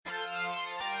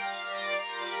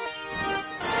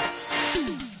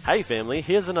Hey family,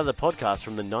 here's another podcast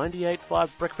from the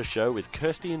 98.5 Breakfast Show with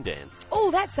Kirsty and Dan. Oh,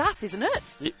 that's us, isn't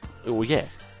it? Oh, yeah.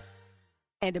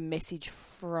 And a message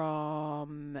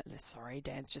from... Sorry,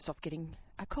 Dan's just off getting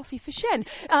a coffee for Shen.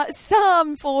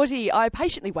 Psalm 40. I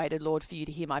patiently waited, Lord, for you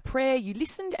to hear my prayer. You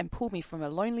listened and pulled me from a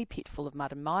lonely pit full of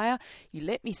mud and mire. You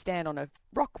let me stand on a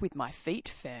rock with my feet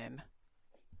firm.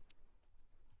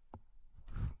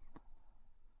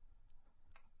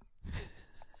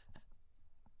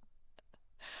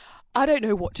 I don't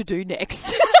know what to do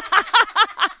next.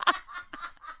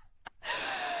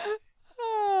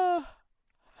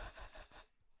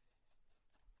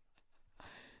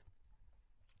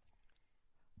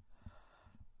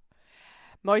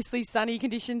 Mostly sunny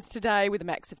conditions today with a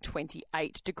max of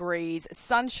 28 degrees.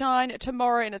 Sunshine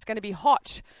tomorrow and it's going to be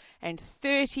hot and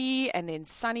 30, and then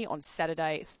sunny on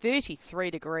Saturday,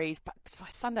 33 degrees. But by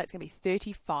Sunday it's going to be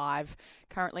 35.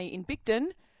 Currently in Bigton,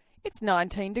 it's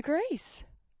 19 degrees.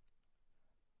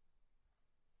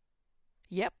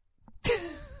 Yep.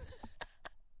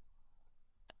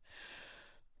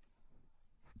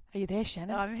 Are you there,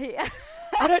 Shannon? I'm here.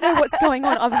 I don't know what's going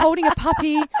on. I'm holding a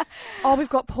puppy. Oh, we've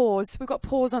got paws. We've got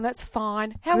paws on. That's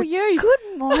fine. How are you?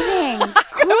 Good morning.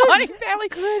 Good morning, family.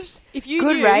 Good. If you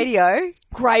Good knew, radio.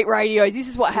 Great radio. This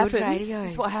is what Good happens. radio.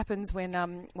 This is what happens when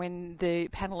the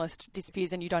panellist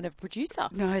disappears and you don't have a producer.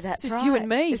 No, that's It's right. just you and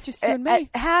me. It's just you and me.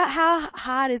 How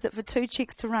hard is it for two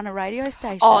chicks to run a radio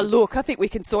station? Oh, look, I think we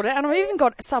can sort it out. And I've even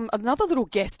got another little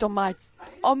guest on my...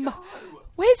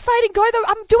 Where's Fade and Go, though?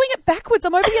 I'm doing it backwards.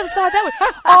 I'm over the other side that way.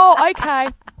 Oh, okay.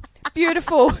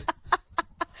 Beautiful.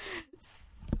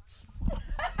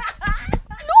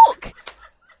 Look,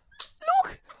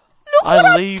 what I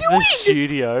I'm leave doing. the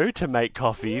studio to make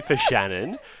coffee for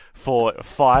Shannon for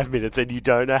 5 minutes and you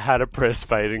don't know how to press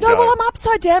fade and No, go. well, I'm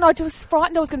upside down. I was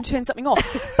frightened I was going to turn something off.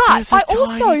 But There's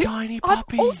a tiny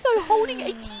puppy. I'm also holding a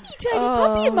teeny tiny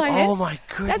puppy in my hands. Oh, my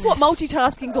goodness. That's what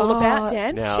multitasking's all about,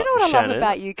 Dan. Now, Do you know what I Shannon, love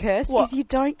about you, Kirst? What? Is you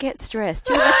don't get stressed.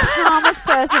 You're the calmest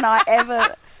person I've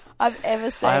ever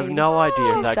seen. I have no idea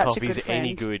if She's that such a coffee's good any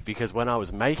friend. good because when I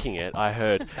was making it, I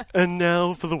heard, and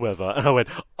now for the weather. And I went,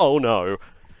 oh no,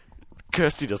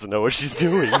 Kirsty doesn't know what she's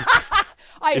doing.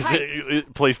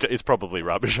 Please, it's probably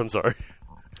rubbish, I'm sorry.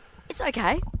 It's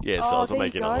okay, Yes, Oh, I was there you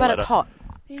making it go. all but better. it's hot.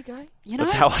 There you go. You know,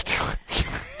 That's how I do it.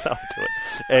 That's how I do it.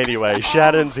 Anyway,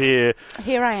 Shannon's here.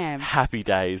 here I am. Happy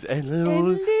days. And little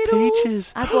little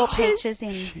Peaches. I brought Peaches. Peaches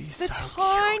in. She's The so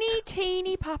tiny, cute.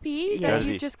 teeny puppy Go that to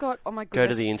you've the- just got. Oh, my Go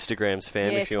goodness. to the Instagrams,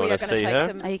 fam, Yes, if you we want are to gonna see take her.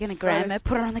 some Are you going to gram photos. her?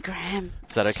 Put her on the gram.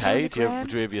 Is that okay? She's Do you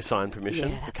grand. have your signed permission?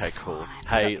 Yeah, that's okay, cool. fine.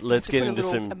 Hey, let's To get put into a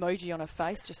little some... emoji on her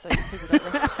face just so people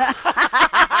don't know.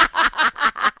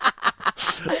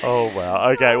 Oh,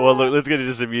 wow. Okay, well, look, let's get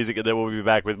into some music and then we'll be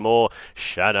back with more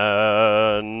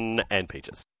Shannon and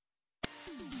Peaches.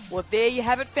 Well, there you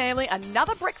have it, family.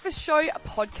 Another Breakfast Show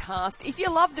podcast. If you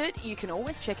loved it, you can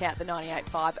always check out the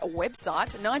 98.5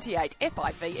 website,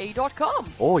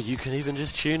 98five.com. Or you can even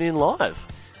just tune in live.